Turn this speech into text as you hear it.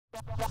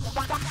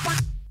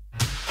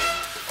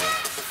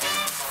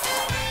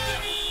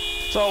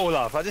So,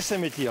 Olaf, was ist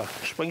denn mit dir?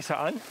 Springst du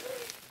an?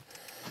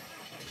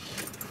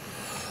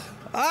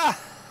 Ah!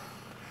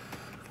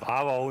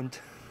 Braver Hund.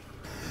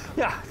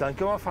 Ja, dann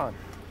können wir fahren.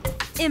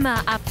 Immer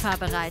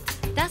abfahrbereit.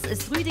 Das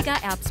ist Rüdiger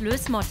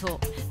Erbslöhs Motto.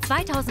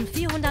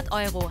 2.400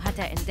 € hat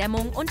er in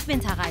Dämmung und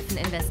Winterreifen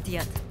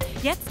investiert.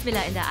 Jetzt will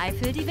er in der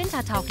Eifel die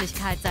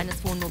Wintertauglichkeit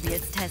seines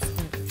Wohnmobils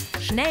testen.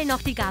 Schnell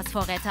noch die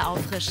Gasvorräte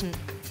auffrischen.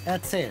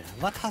 Erzähl,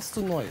 was hast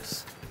du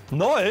Neues?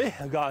 Neu?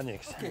 Gar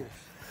nichts. Okay.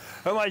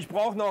 Hör mal, ich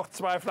brauche noch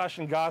 2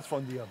 Flaschen Gas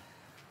von dir.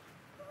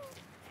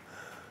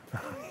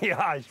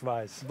 Ja, ich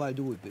weiß. Weil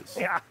du bist.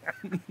 Ja.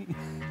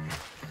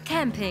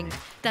 Camping,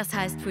 das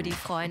heißt für die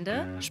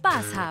Freunde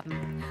Spaß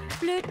haben.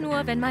 Blöd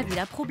nur, wenn mal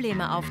wieder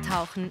Probleme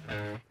auftauchen.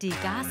 Die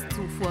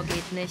Gaszufuhr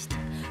geht nicht.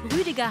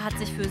 Rüdiger hat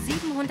sich für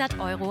 700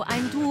 €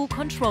 ein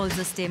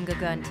Duo-Control-System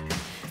gegönnt.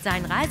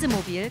 Sein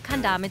Reisemobil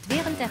kann damit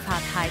während der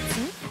Fahrt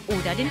heizen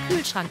oder den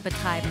Kühlschrank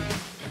betreiben.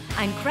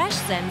 Ein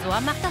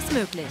Crash-Sensor macht das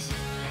möglich.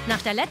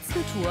 Nach der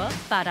letzten Tour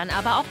war dann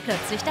aber auch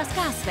plötzlich das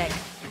Gas weg.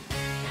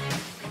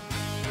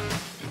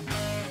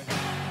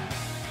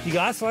 Die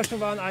Gasflaschen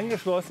waren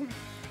angeschlossen.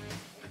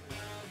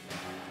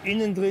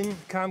 Innen drin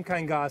kam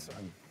kein Gas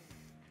an.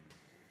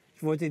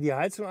 Ich wollte die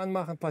Heizung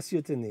anmachen,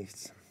 passierte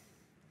nichts.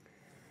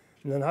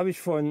 Und dann habe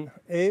ich von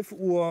 11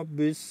 Uhr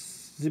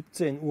bis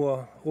 17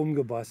 Uhr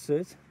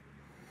rumgebastelt.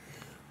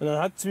 Und dann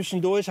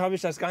habe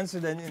ich das Ganze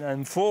dann in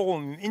einem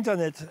Forum im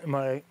Internet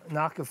mal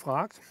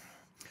nachgefragt.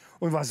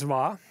 Und was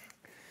war?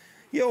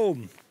 Hier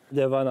oben.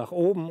 Der war nach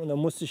oben und dann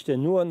musste ich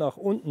den nur nach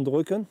unten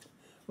drücken.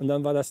 Und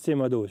dann war das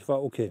Thema durch,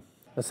 war okay.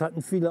 Das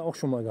hatten viele auch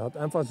schon mal gehabt,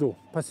 einfach so,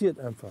 passiert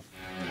einfach.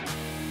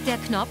 Der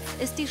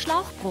Knopf ist die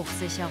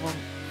Schlauchbruchsicherung.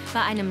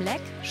 Bei einem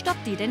Leck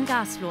stoppt die den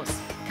Gasfluss,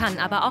 kann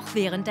aber auch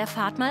während der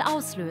Fahrt mal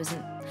auslösen.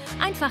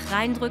 Einfach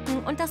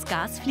reindrücken und das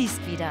Gas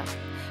fließt wieder.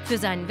 Für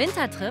seinen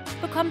Wintertrip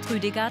bekommt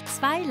Rüdiger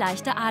 2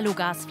 leichte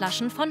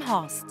Alugasflaschen von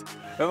Horst.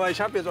 Hör mal,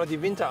 ich habe jetzt auch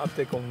die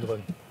Winterabdeckung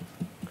drin.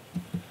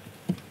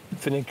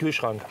 Für den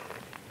Kühlschrank.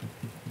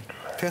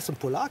 Fährst du im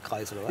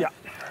Polarkreis, oder was? Ja.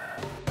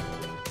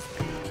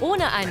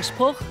 Ohne einen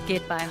Spruch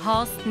geht bei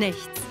Horst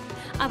nichts.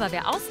 Aber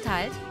wer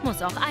austeilt,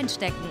 muss auch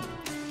einstecken.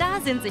 Da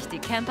sind sich die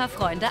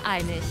Camperfreunde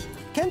einig.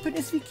 Campen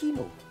ist wie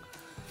Kino.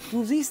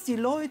 Du siehst die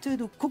Leute,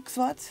 du guckst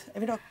was,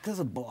 entweder kannst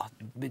du, boah,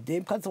 mit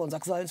dem kannst du einen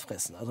Sack Salz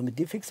fressen. Also mit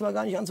dem fängst du mal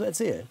gar nicht an zu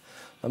erzählen.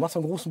 Dann machst du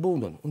einen großen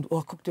Bogen drin. Und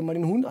oh, guck dir mal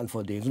den Hund an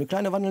vor dem. So eine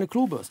kleine wandelnde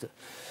Klobürste.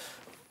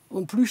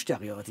 Und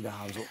Plüschterrier, was die da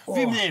haben. So, oh.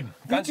 Wie im Leben,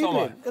 ganz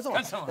normal. Ganz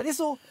normal. Das ist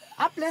so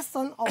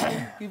ablästern auf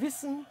einem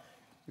gewissen,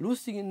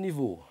 lustigen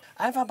Niveau.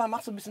 Einfach mal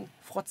macht so ein bisschen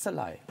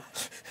Frotzelei.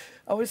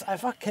 Aber ist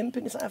einfach,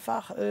 Campen ist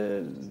einfach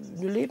eine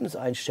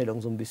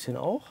Lebenseinstellung so ein bisschen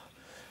auch.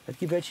 Es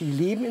gibt welche, die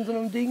leben in so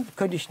einem Ding,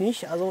 könnte ich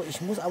nicht. Also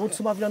ich muss ab und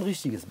zu mal wieder ein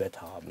richtiges Bett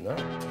haben. Ne?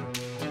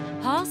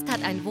 Horst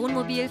hat ein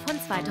Wohnmobil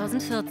von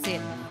 2014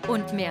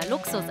 und mehr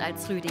Luxus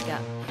als Rüdiger.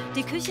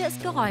 Die Küche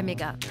ist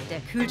geräumiger, der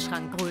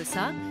Kühlschrank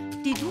größer,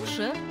 die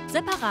Dusche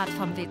separat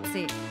vom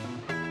WC.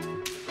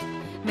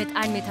 Mit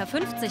 1,50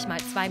 Meter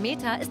x 2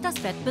 Meter ist das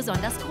Bett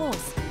besonders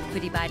groß. Für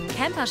die beiden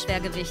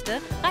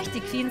Camper-Schwergewichte reicht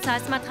die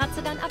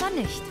Queen-Size-Matratze dann aber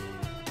nicht.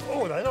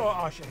 Oh, da ist aber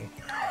arscheng.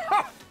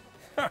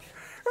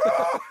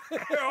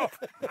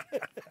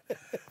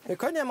 Wir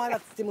können ja mal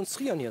das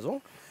demonstrieren hier so.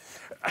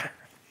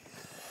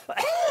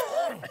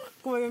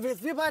 Guck mal,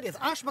 wenn wir beide jetzt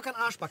Arschbacke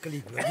an Arschbacke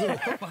liegen. Hier,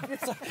 guck mal,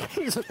 jetzt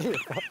so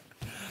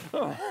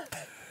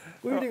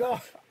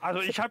Rüdiger.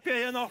 Also ich habe ja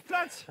hier noch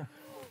Platz.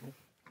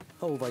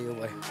 Oh wei,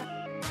 oh wei.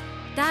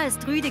 Da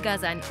ist Rüdiger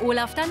sein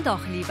Olaf dann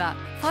doch lieber.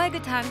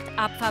 Vollgetankt,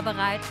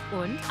 abfahrbereit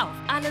und auf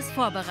alles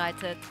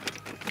vorbereitet.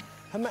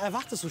 Hör mal,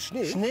 erwartest du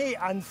Schnee?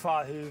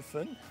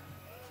 Schneeanfahrhilfen.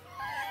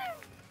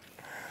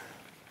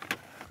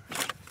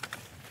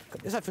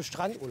 Ist halt für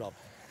Strandurlaub.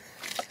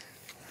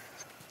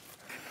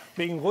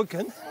 Wegen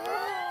Rücken.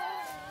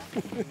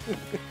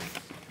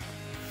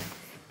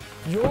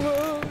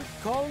 Junge,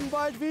 komm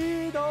bald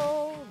wieder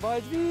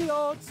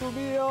zu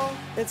mir.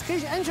 Jetzt krieg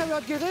ich endlich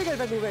mal was geregelt,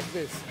 wenn du weg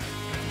bist.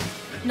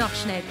 Noch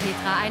schnell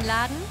Petra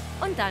einladen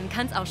und dann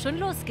kann's auch schon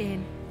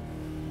losgehen.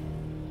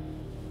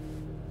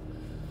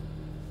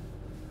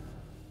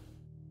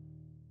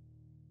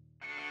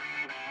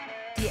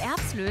 Die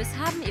Erbslöhs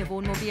haben ihr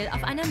Wohnmobil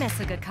auf einer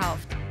Messe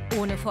gekauft,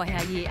 ohne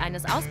vorher je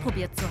eines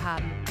ausprobiert zu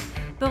haben.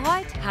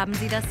 Bereut haben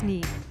sie das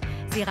nie.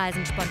 Sie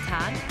reisen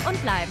spontan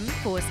und bleiben,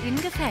 wo es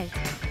ihnen gefällt.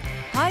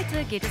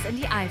 Heute geht es in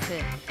die Eifel,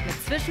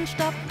 mit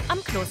Zwischenstopp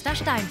am Kloster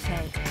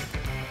Steinfeld.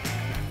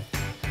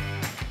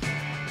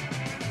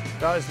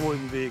 Da ist wohl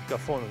ein Weg da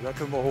vorne, da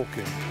können wir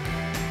hochgehen.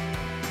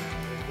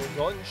 Wenn die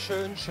Sonne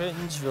schön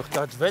scheint, wird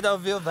das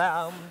Wetter wieder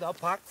warm. Da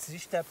packt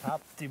sich der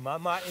Papp die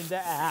Mama in den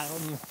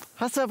Arm.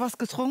 Hast du was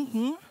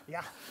getrunken?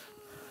 Ja.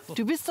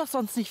 Du bist doch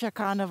sonst nicht für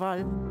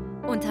Karneval.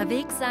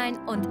 Unterwegs sein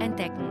und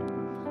entdecken.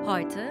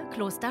 Heute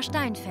Kloster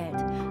Steinfeld,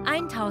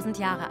 1000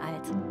 Jahre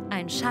alt.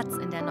 Ein Schatz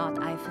in der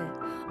Nordeifel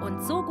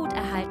und so gut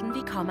erhalten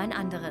wie kaum ein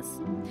anderes.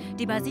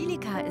 Die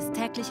Basilika ist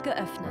täglich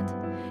geöffnet.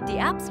 Die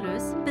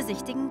Erbslöhs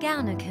besichtigen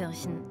gerne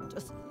Kirchen.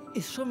 Das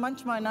Ist schon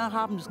manchmal ein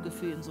erhabenes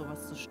Gefühl, in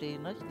sowas zu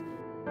stehen, nicht?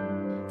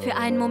 Für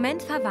einen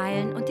Moment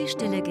verweilen und die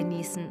Stille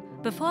genießen,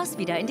 bevor es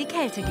wieder in die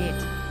Kälte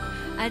geht.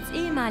 Als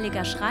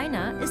ehemaliger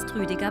Schreiner ist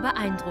Rüdiger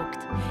beeindruckt.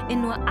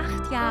 In nur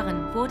 8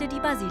 Jahren wurde die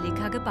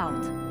Basilika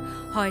gebaut.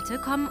 Heute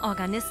kommen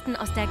Organisten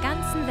aus der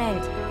ganzen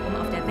Welt, um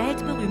auf der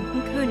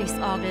weltberühmten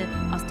Königsorgel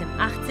aus dem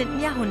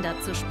 18.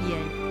 Jahrhundert zu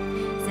spielen.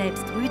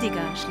 Selbst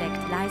Rüdiger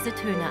schlägt leise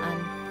Töne an.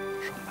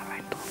 Schon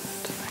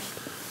beeindruckend, nicht?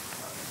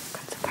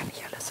 Kannst du gar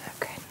nicht alles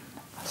erkennen,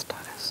 was da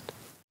ist.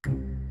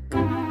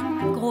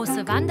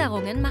 Große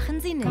Wanderungen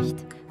machen sie nicht.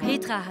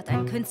 Petra hat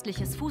ein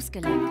künstliches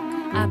Fußgelenk.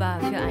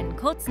 Aber für einen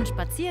kurzen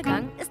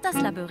Spaziergang ist das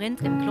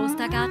Labyrinth im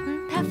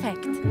Klostergarten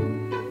perfekt.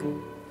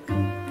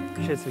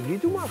 Schätze, geh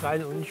du mal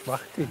rein und ich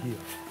warte hier.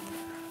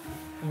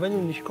 Und wenn du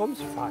nicht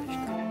kommst, fahr ich.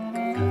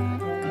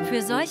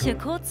 Für solche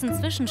kurzen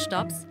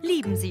Zwischenstopps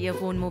lieben sie ihr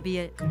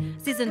Wohnmobil.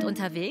 Sie sind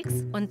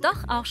unterwegs und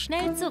doch auch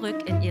schnell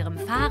zurück in ihrem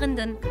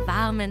fahrenden,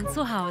 warmen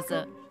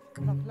Zuhause.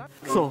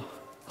 So,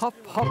 hopp,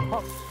 hopp,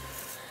 hopp.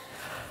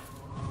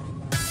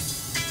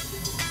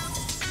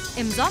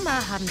 Im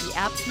Sommer haben die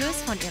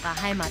Erbslöhs von ihrer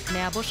Heimat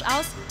Meerbusch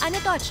aus eine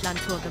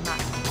Deutschlandtour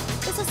gemacht,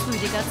 bis es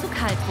Rüdiger zu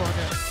kalt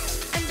wurde.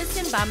 Ein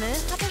bisschen Bammel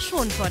hat er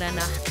schon vor der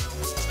Nacht.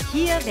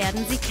 Hier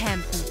werden sie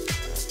campen.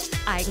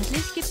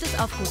 Eigentlich gibt es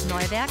auf Gut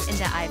Neuwerk in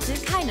der Eifel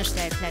keine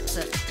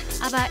Stellplätze.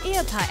 Aber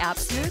Ehepaar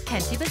Erbslöh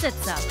kennt die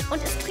Besitzer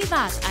und ist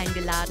privat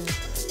eingeladen.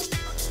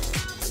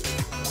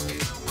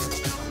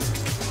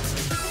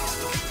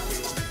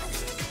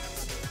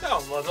 Ja,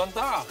 war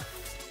Sonntag.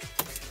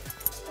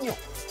 Jo.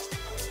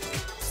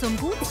 Zum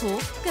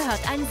Gutshof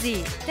gehört ein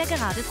See, der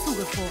gerade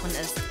zugefroren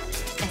ist.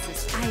 Es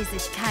ist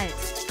eisig kalt,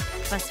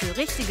 was für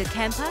richtige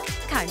Camper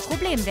kein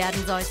Problem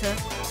werden sollte.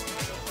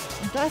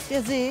 Und da ist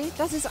der See,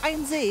 das ist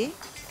ein See.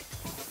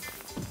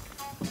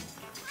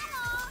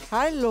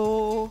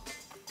 Hallo.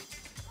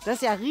 Das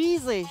ist ja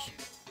riesig.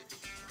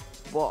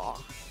 Boah.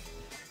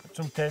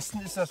 Zum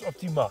Testen ist das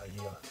optimal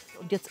hier.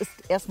 Und jetzt ist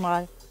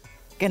erstmal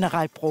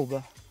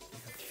Generalprobe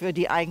für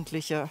die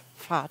eigentliche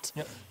Fahrt,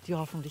 Ja. die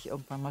hoffentlich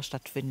irgendwann mal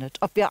stattfindet.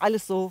 Ob wir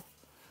alles so,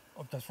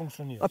 Ob das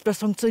funktioniert. ob das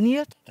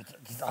funktioniert?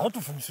 Das Auto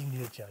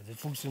funktioniert ja. Das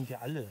funktioniert ja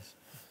alles.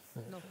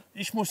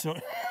 Ich muss, so,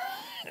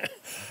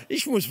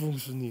 ich muss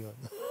funktionieren.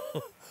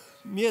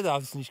 Mir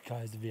darf es nicht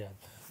kalt werden.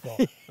 So.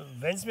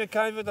 Wenn es mir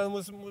kalt wird, dann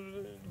muss ich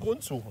einen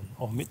Grund suchen.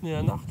 Auch mitten in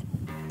der Nacht.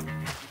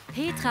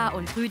 Petra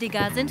und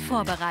Rüdiger sind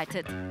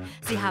vorbereitet.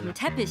 Sie haben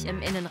Teppich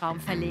im Innenraum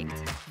verlegt,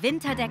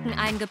 Winterdecken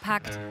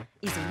eingepackt,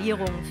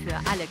 Isolierung für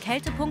alle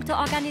Kältepunkte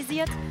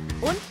organisiert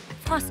und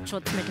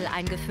Frostschutzmittel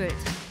eingefüllt.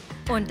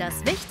 Und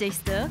das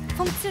Wichtigste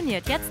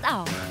funktioniert jetzt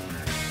auch.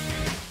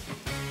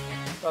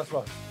 Das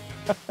war's.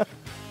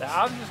 Der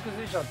Abend ist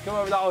gesichert. Können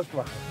wir wieder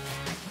ausmachen.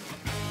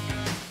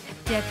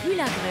 Der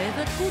Kühlergrill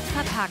wird gut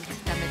verpackt,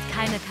 damit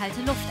keine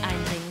kalte Luft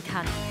eindringen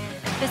kann.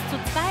 Bis zu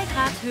 2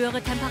 Grad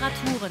höhere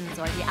Temperaturen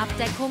soll die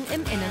Abdeckung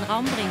im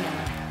Innenraum bringen.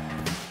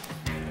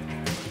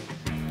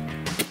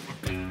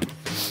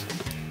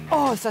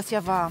 Oh, ist das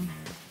ja warm.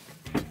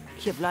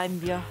 Hier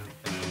bleiben wir.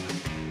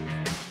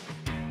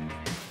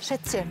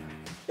 Schätzchen,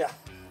 Ja.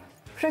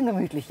 schön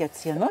gemütlich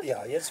jetzt hier, ne?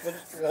 Ja, jetzt wird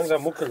es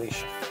langsam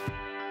muckelig.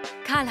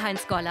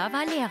 Karl-Heinz Goller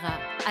war Lehrer.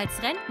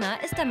 Als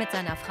Rentner ist er mit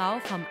seiner Frau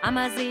vom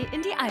Ammersee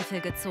in die Eifel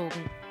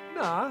gezogen.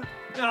 Na,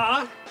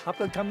 Ja. habt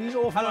ihr einen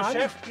Kaminofen? Hallo an?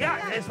 Chef. Ja,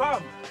 der ist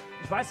warm.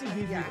 Ich weiß nicht,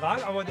 wie viel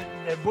Grad, aber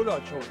der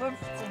bullert schon. 15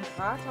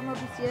 Grad haben wir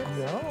bis jetzt.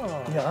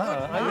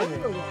 Ja,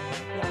 angenehm.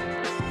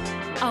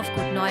 Auf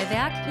Gut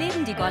Neuwerk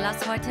leben die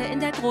Gollers heute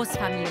in der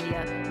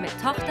Großfamilie mit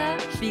Tochter,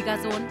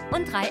 Schwiegersohn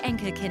und 3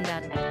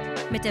 Enkelkindern.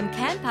 Mit dem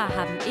Camper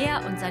haben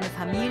er und seine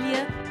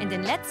Familie in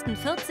den letzten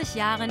 40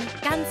 Jahren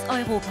ganz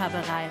Europa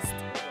bereist.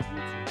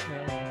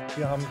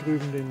 Wir haben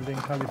drüben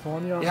den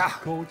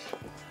California-Coach.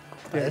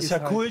 Der ist ja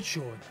halt, cool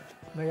schon.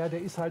 Naja,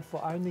 der ist halt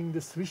vor allen Dingen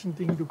das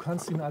Zwischending, du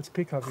kannst ihn als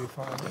PKW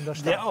fahren. In der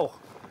Stadt. Der auch.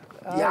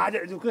 Ja,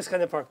 du kriegst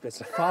keine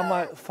Parkplätze.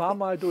 Fahr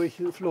mal durch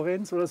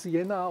Florenz oder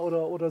Siena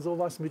oder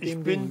sowas mit Ich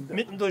dem bin Ding.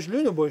 mitten durch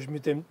Lüneburg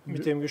mit dem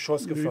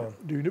Geschoss gefahren.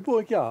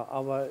 Lüneburg, ja,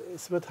 aber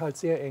es wird halt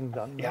sehr eng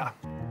dann. Ne? Ja.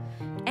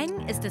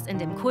 Eng ist es in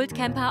dem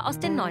Kultcamper aus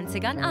den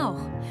 90ern auch.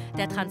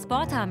 Der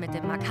Transporter mit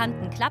dem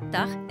markanten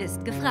Klappdach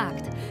ist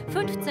gefragt.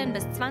 15.000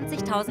 bis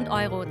 20.000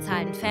 €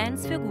 zahlen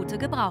Fans für gute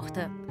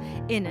Gebrauchte.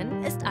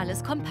 Innen ist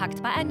alles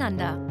kompakt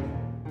beieinander.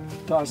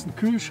 Da ist ein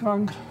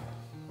Kühlschrank.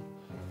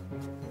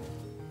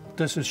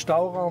 Das ist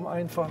Stauraum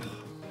einfach.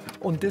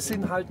 Und das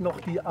sind halt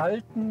noch die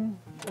alten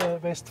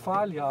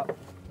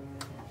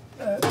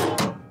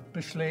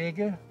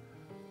Westfalia-Beschläge.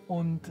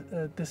 Und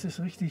das ist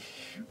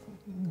richtig,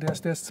 der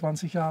ist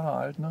 20 Jahre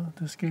alt. Ne?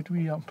 Das geht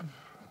wie,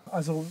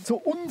 also zu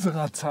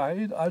unserer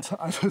Zeit, als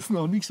es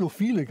noch nicht so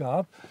viele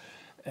gab,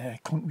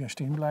 konnten wir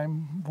stehen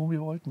bleiben, wo wir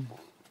wollten.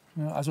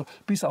 Ja, also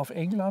bis auf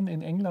England.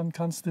 In England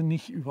kannst du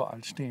nicht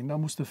überall stehen. Da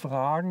musst du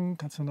fragen,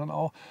 kannst du dann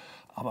auch.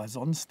 Aber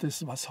sonst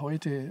das, was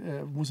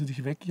heute, wo sie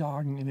dich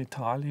wegjagen in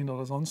Italien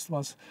oder sonst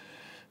was,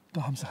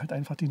 Da haben sie halt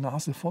einfach die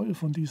Nase voll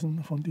von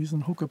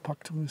diesen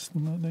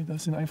Huckepack-Touristen. Ne?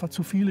 Das sind einfach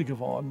zu viele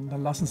geworden.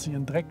 Dann lassen sie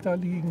ihren Dreck da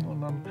liegen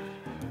und dann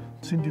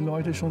sind die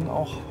Leute schon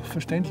auch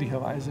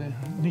verständlicherweise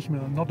nicht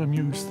mehr not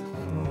amused.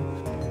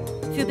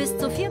 Für bis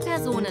zu 4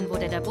 Personen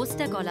wurde der Bus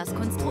der Gollers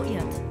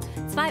konstruiert.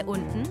 2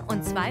 unten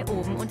und 2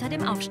 oben unter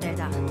dem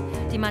Aufstelldach.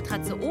 Die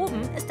Matratze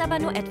oben ist aber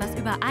nur etwas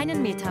über 1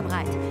 Meter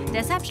breit.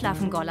 Deshalb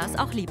schlafen Gollers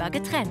auch lieber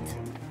getrennt.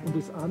 Und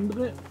das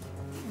andere,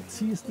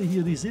 ziehst du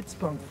hier die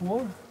Sitzbank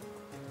vor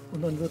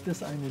und dann wird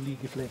das eine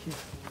Liegefläche.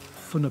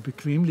 Von der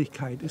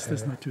Bequemlichkeit ist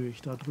das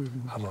natürlich da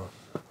drüben. Aber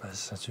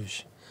das ist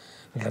natürlich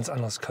ein ganz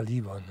anderes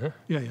Kaliber. Ne?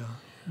 Ja.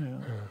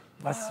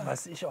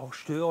 Was ich auch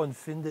störend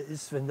finde,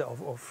 ist, wenn du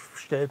auf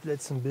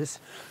Stellplätzen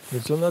bist,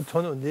 mit so einer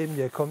Tonne und neben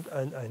dir kommt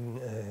ein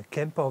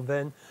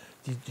Campervan,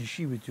 die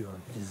Schiebetüren.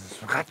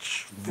 Dieses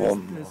Ratsch,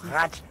 Wumm,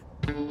 Ratsch.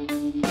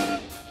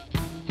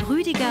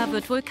 Rüdiger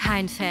wird wohl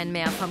kein Fan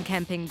mehr vom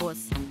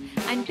Campingbus.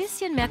 Ein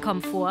bisschen mehr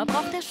Komfort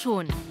braucht er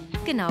schon,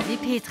 genau wie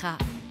Petra.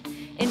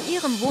 In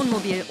ihrem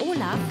Wohnmobil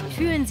Olaf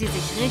fühlen sie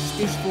sich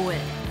richtig wohl.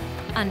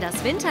 An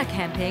das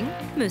Wintercamping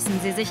müssen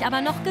sie sich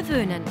aber noch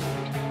gewöhnen.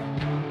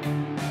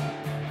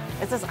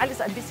 Es ist alles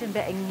ein bisschen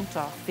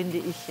beengter, finde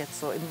ich jetzt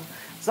so. Im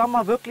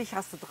Sommer wirklich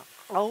hast du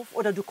drauf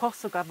oder du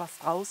kochst sogar was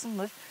draußen.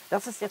 Ne?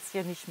 Das ist jetzt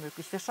hier nicht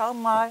möglich. Wir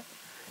schauen mal,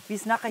 wie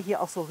es nachher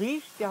hier auch so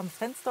riecht. Wir haben das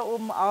Fenster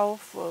oben auf,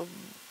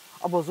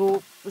 aber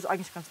so ist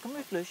eigentlich ganz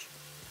gemütlich,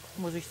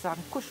 muss ich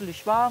sagen.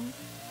 Kuschelig warm.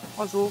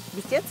 Also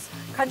bis jetzt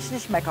kann ich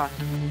nicht meckern.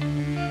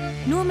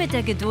 Nur mit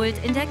der Geduld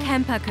in der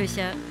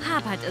Camperküche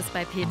hapert es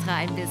bei Petra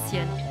ein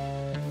bisschen.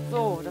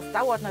 So, das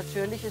dauert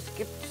natürlich. Das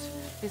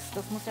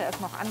muss ja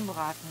erst noch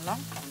anbraten. Ne?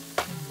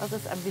 Das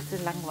ist ein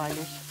bisschen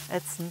langweilig,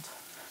 ätzend.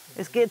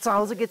 Zu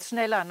Hause geht es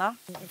schneller. Ne?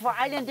 Vor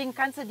allen Dingen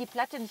kannst du die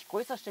Platte nicht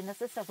größer stellen. Das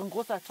ist ja so ein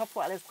großer Topf,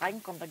 wo alles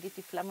reinkommt. Da geht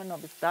die Flamme nur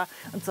bis da.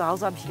 Und zu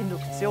Hause habe ich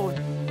Induktion.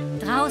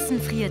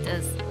 Draußen friert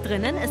es.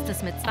 Drinnen ist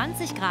es mit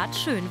 20 Grad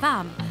schön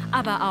warm.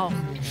 Aber auch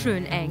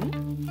schön eng.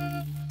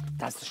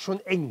 Das ist schon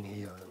eng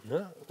hier.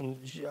 Ne?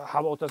 Und ich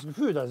habe auch das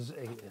Gefühl, dass es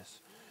eng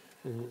ist.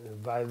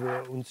 Weil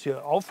wir uns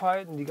hier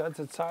aufhalten die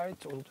ganze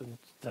Zeit. Und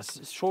das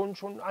ist schon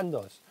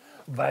anders.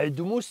 Weil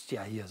du musst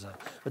ja hier sein.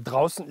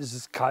 Draußen ist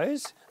es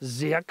kalt,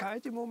 sehr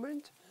kalt im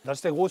Moment. Das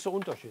ist der große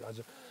Unterschied.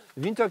 Also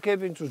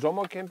Wintercamping zu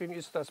Sommercamping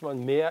ist, dass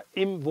man mehr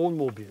im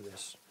Wohnmobil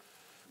ist.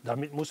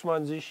 Damit muss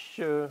man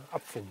sich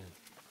abfinden.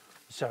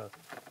 Ist ja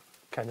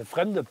keine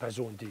fremde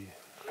Person, die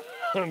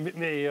mit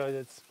mir hier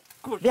jetzt...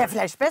 Wäre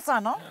vielleicht besser,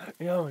 ne?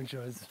 Ja, mein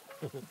Schatz.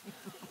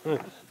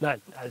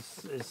 Nein,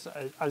 es ist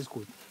alles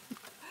gut.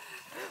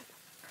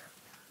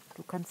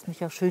 Du kannst mich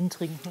ja schön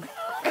trinken.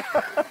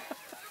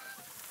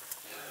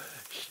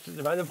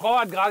 Meine Frau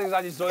hat gerade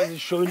gesagt, ich soll sie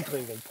schön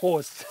trinken.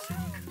 Prost.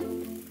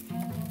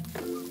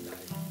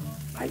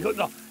 Mein Gott,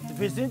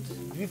 wir sind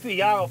wie viele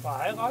Jahre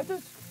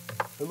verheiratet?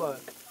 Hör mal,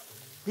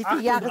 Wie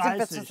viele Jahre sind wir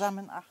 38.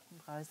 zusammen?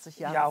 38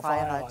 Jahre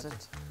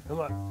verheiratet. Hör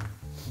mal,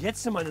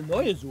 jetzt mal eine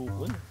neue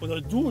suchen?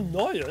 Oder du einen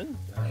neuen?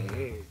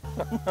 Nee.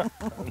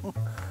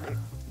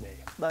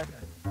 Nein.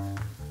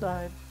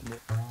 Nein.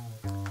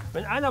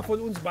 Wenn einer von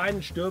uns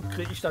beiden stirbt,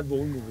 kriege ich das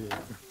Wohnmobil.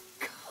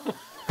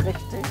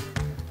 Richtig.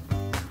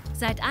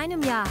 Seit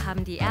einem Jahr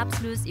haben die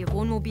Erbslöhs ihr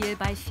Wohnmobil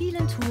bei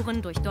vielen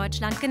Touren durch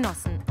Deutschland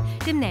genossen.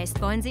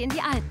 Demnächst wollen sie in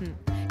die Alpen.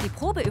 Die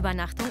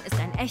Probeübernachtung ist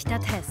ein echter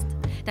Test.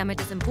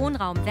 Damit es im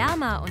Wohnraum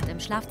wärmer und im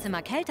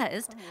Schlafzimmer kälter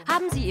ist,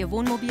 haben sie ihr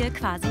Wohnmobil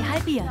quasi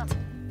halbiert.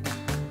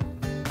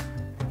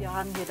 Wir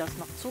haben hier das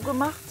noch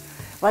zugemacht,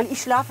 weil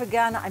ich schlafe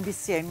gerne ein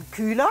bisschen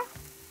kühler.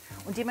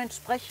 Und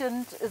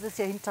dementsprechend ist es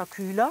hier hinter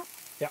kühler.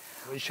 Ja,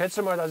 ich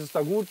schätze mal, dass es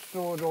da gut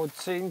so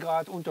 10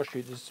 Grad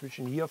Unterschied ist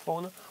zwischen hier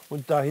vorne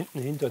und da hinten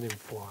hinter dem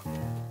Vorhang.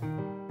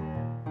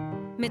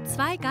 Mit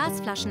 2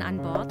 Gasflaschen an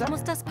Bord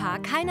muss das Paar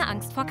keine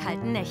Angst vor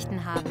kalten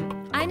Nächten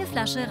haben. Eine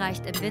Flasche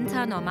reicht im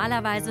Winter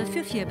normalerweise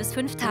für 4 bis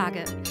 5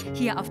 Tage.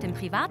 Hier auf dem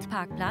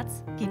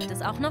Privatparkplatz gibt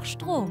es auch noch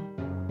Strom.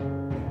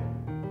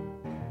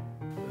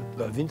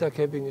 Bei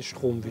Wintercamping ist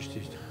Strom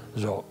wichtig.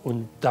 So,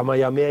 und da man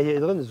ja mehr hier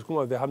drin ist, guck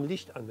mal, wir haben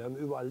Licht an, wir haben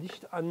überall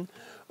Licht an.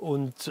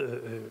 Und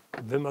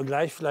wenn wir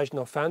gleich vielleicht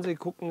noch Fernsehen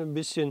gucken ein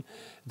bisschen,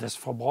 das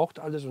verbraucht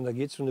alles und da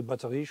geht so eine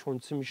Batterie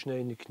schon ziemlich schnell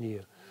in die Knie.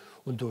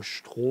 Und durch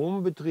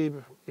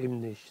Strombetrieb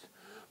eben nicht.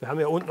 Wir haben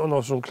ja unten auch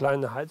noch so einen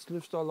kleinen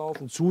Heizlüfter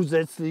laufen,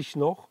 zusätzlich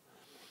noch.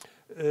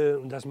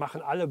 Und das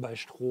machen alle bei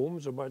Strom.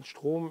 Sobald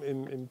Strom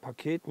im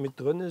Paket mit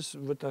drin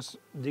ist, wird das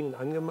Ding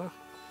angemacht.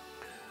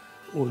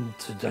 Und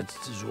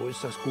so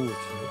ist das gut.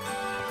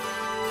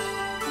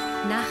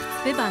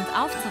 Nachts bibbernd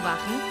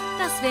aufzuwachen,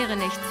 das wäre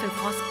nichts für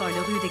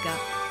Frostbeule Rüdiger.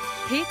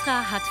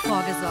 Petra hat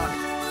vorgesorgt.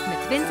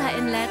 Mit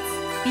Winterinlets,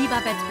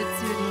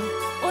 Biberbettbezügen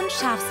und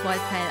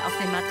Schafswollfell auf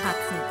den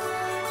Matratzen.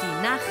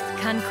 Die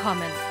Nacht kann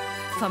kommen.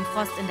 Vom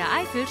Frost in der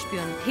Eifel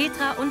spüren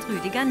Petra und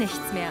Rüdiger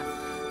nichts mehr.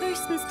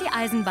 Höchstens die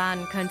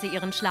Eisenbahn könnte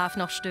ihren Schlaf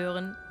noch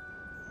stören.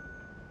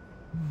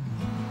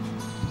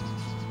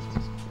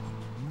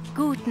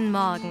 Guten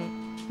Morgen.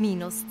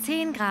 Minus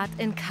 10 Grad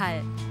in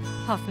Kall.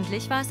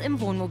 Hoffentlich war es im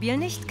Wohnmobil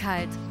nicht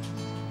kalt.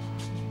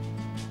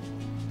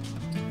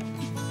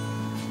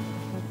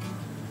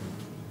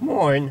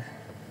 Moin.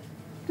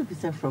 Du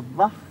bist ja schon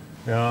wach.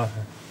 Ja.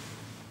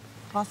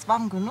 War es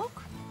warm genug?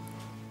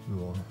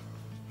 Ja.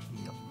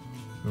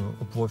 Ja,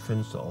 obwohl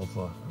Fenster auf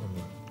war.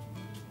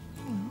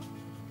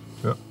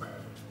 Ja.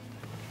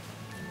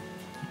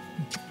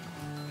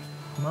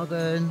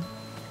 Morgen.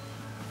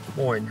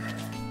 Moin.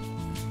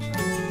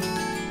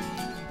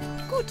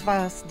 Gut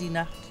war es die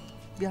Nacht.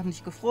 Wir haben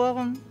nicht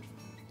gefroren.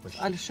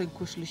 Alles schön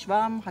kuschelig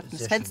warm. Hatten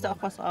das Fenster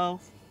auch was auf.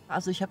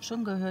 Also ich habe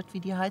schon gehört,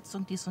 wie die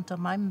Heizung, die ist unter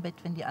meinem Bett,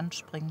 wenn die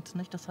anspringt.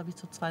 Nicht? Das habe ich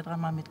so 2-3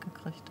 Mal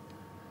mitgekriegt.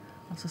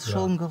 Das ist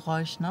schon ein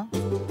Geräusch, ne?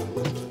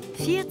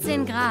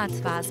 14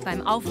 Grad war es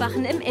beim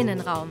Aufwachen im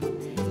Innenraum.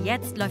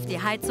 Jetzt läuft die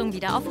Heizung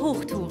wieder auf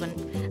Hochtouren.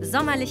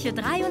 Sommerliche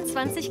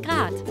 23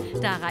 Grad.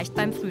 Da reicht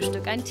beim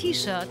Frühstück ein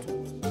T-Shirt.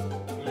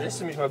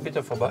 Lässt du mich mal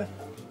bitte vorbei?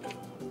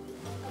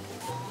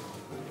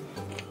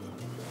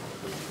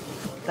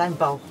 Dein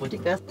Bauch,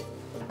 Rüdiger.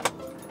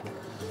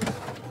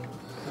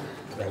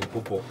 Dein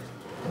Popo.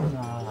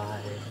 Nein.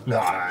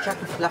 Nein. Ich habe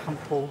einen flachen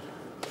Po.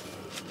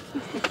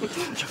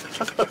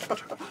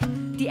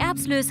 Die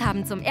Erbslöhs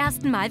haben zum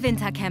ersten Mal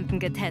Wintercampen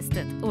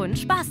getestet und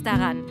Spaß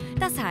daran.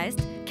 Das heißt,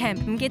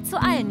 Campen geht zu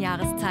allen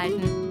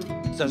Jahreszeiten.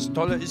 Das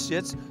Tolle ist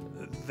jetzt,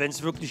 wenn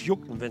es wirklich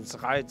juckt und wenn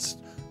es reizt,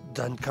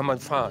 dann kann man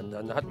fahren.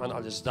 Dann hat man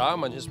alles da,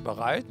 man ist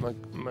bereit,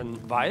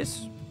 man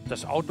weiß,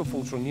 das Auto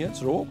funktioniert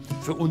so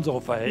für unsere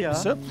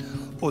Verhältnisse. Ja.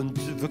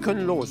 Und wir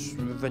können los,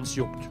 wenn es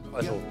juckt.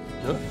 Also,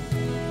 ne?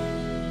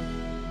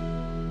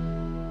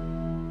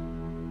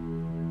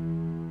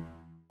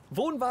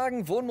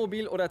 Wohnwagen,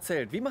 Wohnmobil oder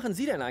Zelt. Wie machen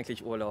Sie denn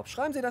eigentlich Urlaub?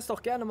 Schreiben Sie das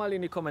doch gerne mal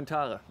in die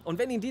Kommentare. Und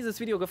wenn Ihnen dieses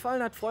Video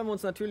gefallen hat, freuen wir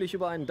uns natürlich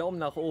über einen Daumen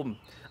nach oben.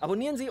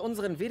 Abonnieren Sie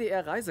unseren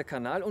WDR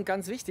Reisekanal und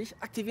ganz wichtig,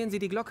 aktivieren Sie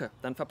die Glocke.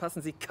 Dann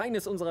verpassen Sie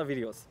keines unserer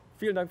Videos.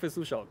 Vielen Dank fürs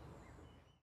Zuschauen.